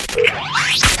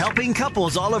Helping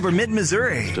couples all over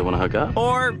mid-Missouri. Still want to hook up?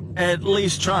 Or at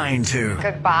least trying to.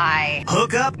 Goodbye.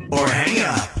 Hook up or hang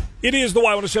up. It is the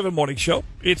Y107 Morning Show.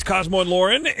 It's Cosmo and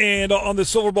Lauren, and on the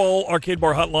Silver Ball Arcade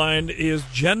Bar hotline is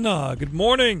Jenna. Good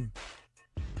morning.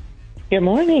 Good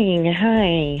morning.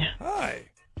 Hi. Hi.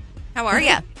 How are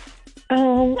you?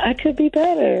 I could be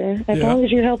better. As long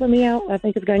as you're helping me out, I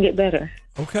think it's going to get better.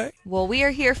 Okay. Well, we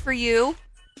are here for you.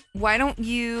 Why don't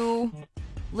you...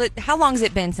 How long has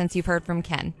it been since you've heard from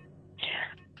Ken?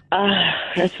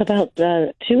 It's about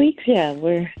 2 weeks. Yeah,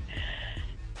 we're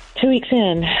 2 weeks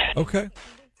in. Okay.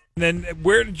 And then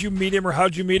where did you meet him, or how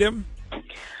did you meet him?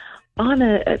 On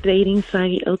a dating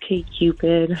site,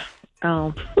 OkCupid.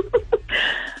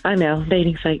 I know,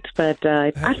 dating sites, but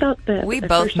I thought that... We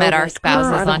both met our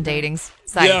spouses on dating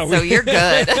sites, so you're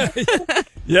good.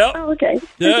 Yeah. Oh, okay.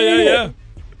 Yeah.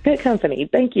 Good company.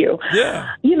 Thank you.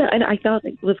 Yeah. You know, and I thought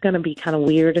it was going to be kind of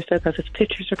weird or so because his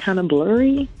pictures are kind of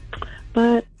blurry,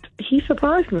 but he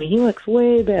surprised me. He looks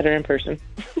way better in person.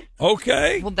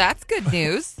 Okay. Well, that's good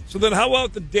news. So then how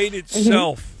about the date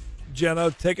itself,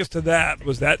 Jenna? Take us to that.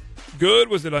 Was that good?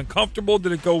 Was it uncomfortable?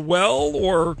 Did it go well,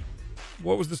 or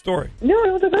what was the story? No,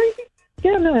 it was a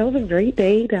great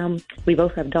date. We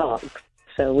both have dogs,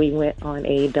 so we went on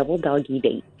a double doggy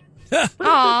date.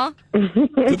 Aw.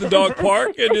 To the dog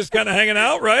park and just kind of hanging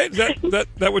out, right? Is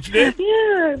that what you did?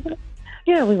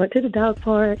 Yeah, we went to the dog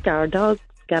park. Our dogs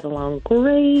got along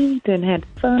great and had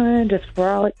fun, just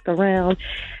frolicked around,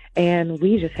 and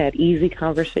we just had easy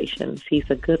conversations. He's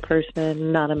a good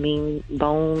person, not a mean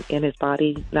bone in his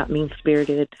body, not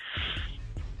mean-spirited,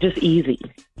 just easy,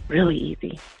 really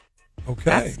easy. Okay.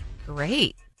 That's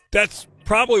great. That's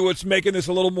probably what's making this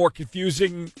a little more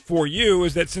confusing for you,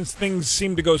 is that since things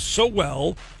seem to go so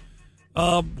well,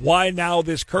 why now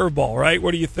this curveball, right?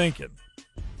 What are you thinking?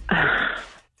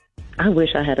 I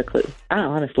wish I had a clue. I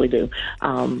honestly do.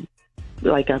 I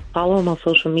follow him on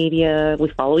social media. We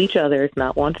follow each other. It's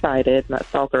not one-sided, not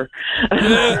stalker.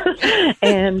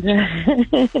 and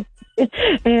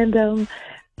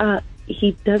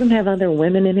he doesn't have other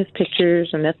women in his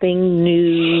pictures or nothing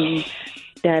new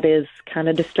that is kind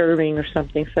of disturbing or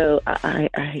something. So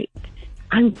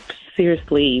I'm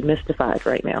seriously mystified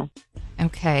right now.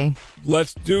 Okay.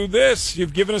 Let's do this.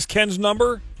 You've given us Ken's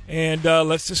number, and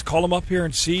let's just call him up here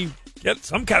and get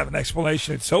some kind of an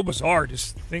explanation. It's so bizarre.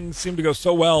 Just things seem to go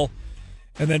so well,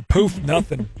 and then poof,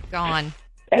 nothing. Gone.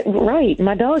 Right.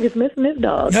 My dog is missing his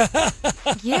dog.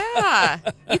 Yeah.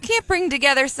 You can't bring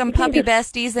together some puppy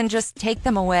besties and just take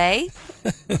them away.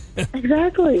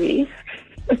 Exactly.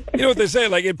 You know what they say,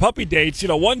 like in puppy dates,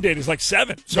 one date is like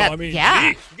 7. So,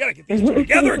 Yeah. geez, you got to get these two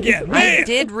together again, man. I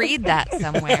did read that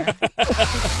somewhere.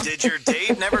 Did your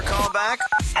date never call back?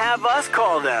 Have us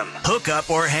call them. Hook up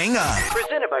or hang up.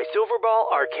 Presented by Silverball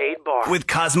Arcade Bar. With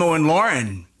Cosmo and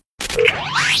Lauren.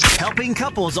 Helping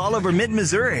couples all over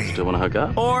mid-Missouri. Still want to hook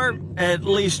up? Or at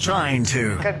least trying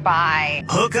to. Goodbye.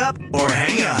 Hook up or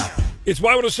hang up. It's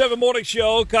Y107 Morning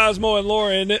Show, Cosmo and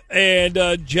Lauren,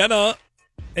 and Jenna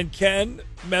and Ken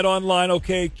met online.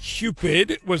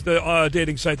 OkCupid was the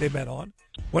dating site they met on.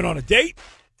 Went on a date.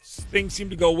 Things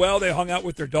seemed to go well. They hung out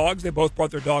with their dogs. They both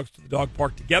brought their dogs to the dog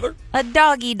park together. A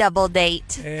doggy double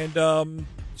date. And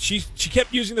she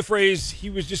kept using the phrase, he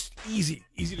was just easy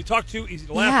to talk to, easy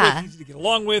to laugh with, easy to get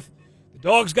along with. The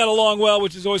dogs got along well,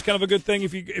 which is always kind of a good thing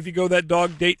if you go that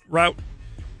dog date route.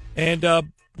 And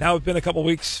now it's been a couple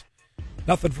weeks,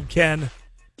 nothing from Ken,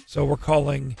 so we're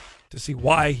calling to see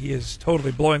why he is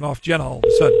totally blowing off Jenna all of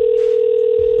a sudden.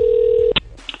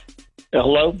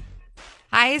 Hello?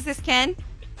 Hi, is this Ken?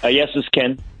 Yes, this is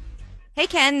Ken. Hey,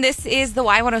 Ken. This is the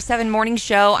Y107 Morning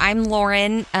Show. I'm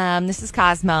Lauren. This is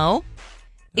Cosmo.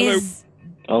 Hello.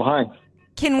 Oh, hi.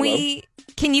 Can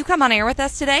you come on air with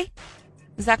us today?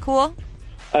 Is that cool?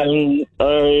 I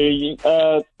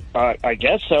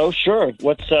guess so, sure.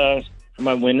 Am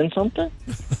I winning something?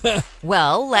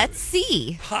 Well, let's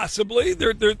see. Possibly.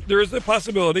 There is a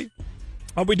possibility.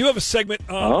 We do have a segment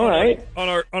All right. on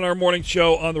our morning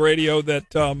show on the radio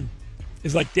that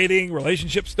is like dating,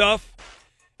 relationship stuff.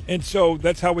 And so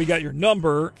that's how we got your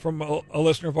number from a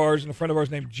listener of ours and a friend of ours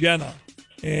named Jenna.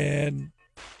 And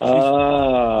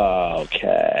okay.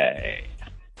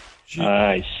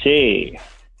 I see.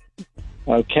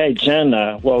 Okay,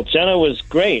 Jenna. Well, Jenna was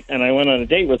great, and I went on a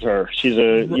date with her. She's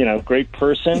a great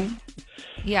person.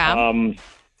 Yeah.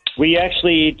 We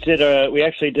actually did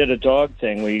a dog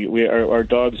thing. Our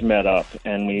dogs met up,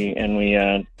 and we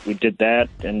did that,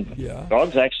 and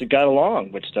dogs actually got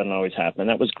along, which doesn't always happen.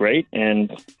 That was great,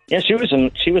 and yeah, she was a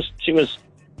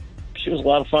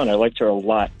lot of fun. I liked her a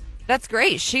lot. That's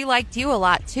great. She liked you a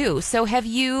lot too. So have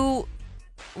you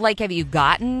like, have you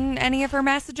gotten any of her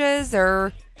messages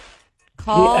or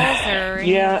calls or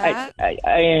anything like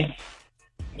that?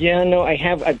 No, I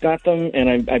have. I've got them,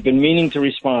 and I've been meaning to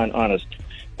respond. Honest,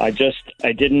 I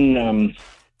didn't.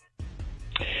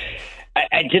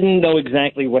 I didn't know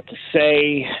exactly what to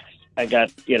say. I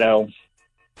got,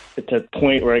 at the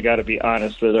point where I got to be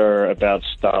honest with her about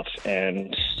stuff,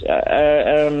 and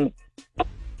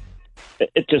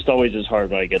it just always is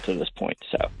hard when I get to this point.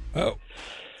 So. Oh.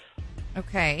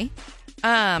 Okay.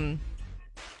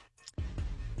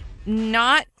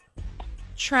 Not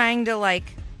trying to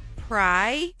like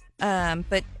pry,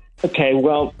 but. Okay.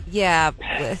 Well. Yeah.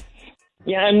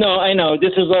 Yeah. I know.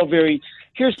 This is all very.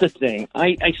 Here's the thing.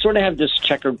 I sort of have this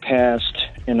checkered past,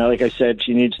 and like I said,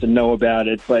 she needs to know about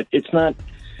it. But it's not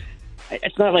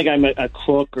like I'm a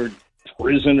crook or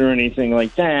prison or anything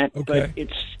like that. Okay. But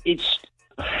it's.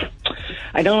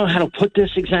 I don't know how to put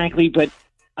this exactly, but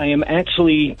I am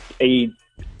actually a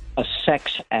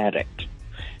sex addict,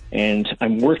 and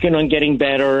I'm working on getting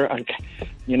better.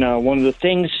 One of the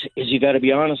things is you got to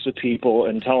be honest with people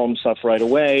and tell them stuff right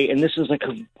away. And this is like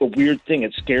a weird thing.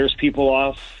 It scares people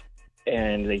off,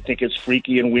 and they think it's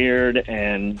freaky and weird.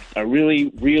 And I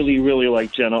really, really, really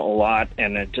like Jenna a lot,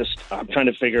 and I'm trying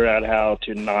to figure out how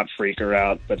to not freak her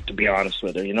out, but to be honest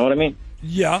with her. You know what I mean?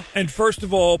 Yeah, and first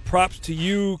of all, props to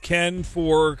you, Ken,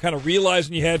 for kind of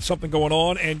realizing you had something going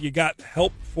on and you got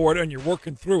help for it and you're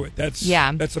working through it. That's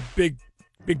a big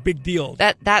deal.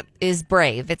 That is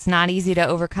brave. It's not easy to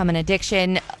overcome an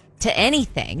addiction to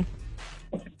anything.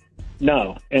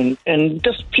 No, and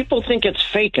just people think it's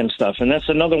fake and stuff, and that's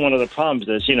another one of the problems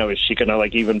is, is she going to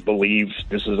like even believe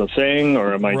this is a thing,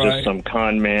 or am I just some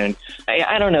con man?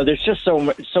 I don't know. There's just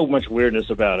so much weirdness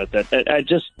about it that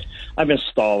I've been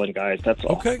stalling, guys. That's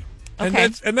all. Okay. And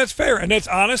that's fair, and that's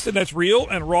honest, and that's real,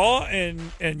 and raw,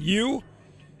 and you,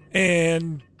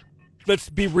 and let's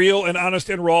be real and honest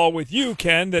and raw with you,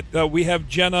 Ken, that we have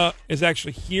Jenna is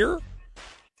actually here.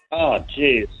 Oh,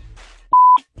 jeez.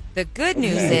 The good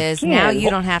news is now you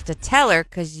don't have to tell her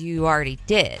because you already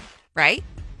did, right?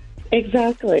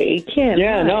 Exactly. Ken.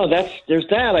 Yeah, hi. no, there's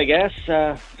that, I guess.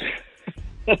 Ken,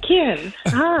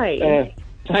 hi.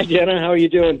 Hi, Jenna. How are you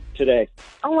doing today?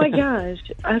 Oh, my gosh.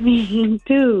 I mean,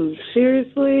 dude,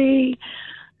 seriously?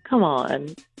 Come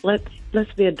on. Let's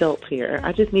be adults here.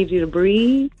 I just need you to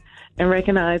breathe and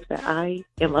recognize that I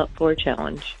am up for a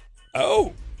challenge.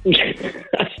 Oh.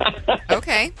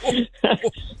 Okay.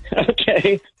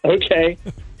 Okay.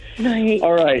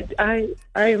 All right. I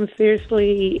am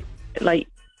seriously,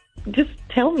 just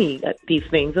tell me these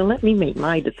things and let me make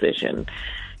my decision.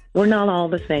 We're not all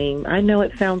the same. I know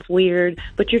it sounds weird,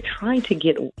 but you're trying to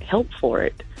get help for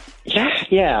it.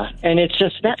 Yeah. And it's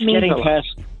just getting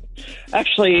past.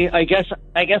 Actually, I guess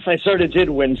I sort of did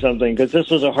win something because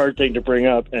this was a hard thing to bring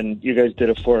up, and you guys did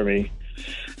it for me.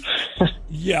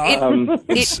 Yeah.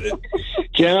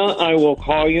 Jenna, I will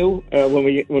call you when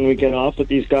we get off with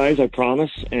these guys. I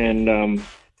promise. And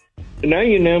now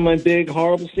you know my big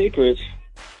horrible secrets.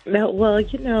 No, well,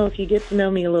 if you get to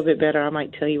know me a little bit better, I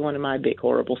might tell you one of my big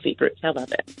horrible secrets. How about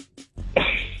that?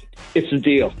 It's a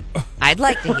deal. I'd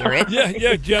like to hear it.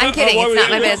 Yeah, Jenna. I'm kidding. It's not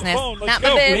my business. Not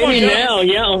my business. Maybe now,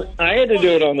 yeah. I had to do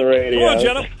it on the radio. Come on,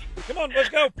 Jenna. Come on, let's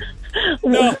go.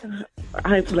 No.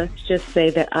 Let's just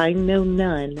say that I know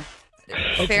none.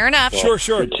 Okay. Fair enough. Sure.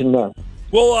 Good to know.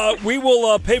 Well, we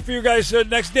will pay for you guys'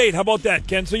 next date. How about that,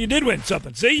 Ken? So you did win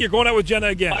something. See, you're going out with Jenna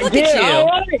again. Look at you.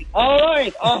 All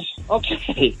right. Oh,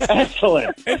 okay.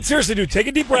 Excellent. And seriously, dude, take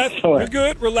a deep breath. Excellent.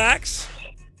 You're good. Relax.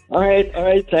 All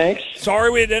right. Thanks.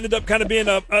 Sorry, it ended up kind of being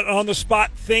a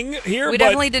on-the-spot thing here. We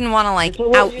definitely didn't want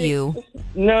to, out you.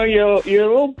 No, you're a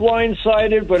little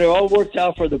blindsided, but it all worked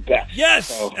out for the best. Yes,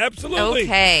 so. Absolutely.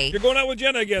 Okay. You're going out with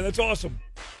Jenna again. That's awesome.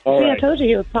 All right. I told you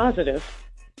it was positive.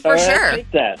 For sure. I'll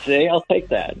take that. See, I'll take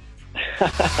that.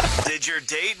 Did your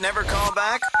date never call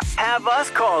back? Have us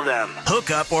call them.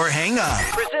 Hook up or hang up.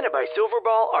 Presented by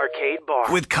Silverball Arcade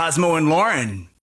Bar with Cosmo and Lauren.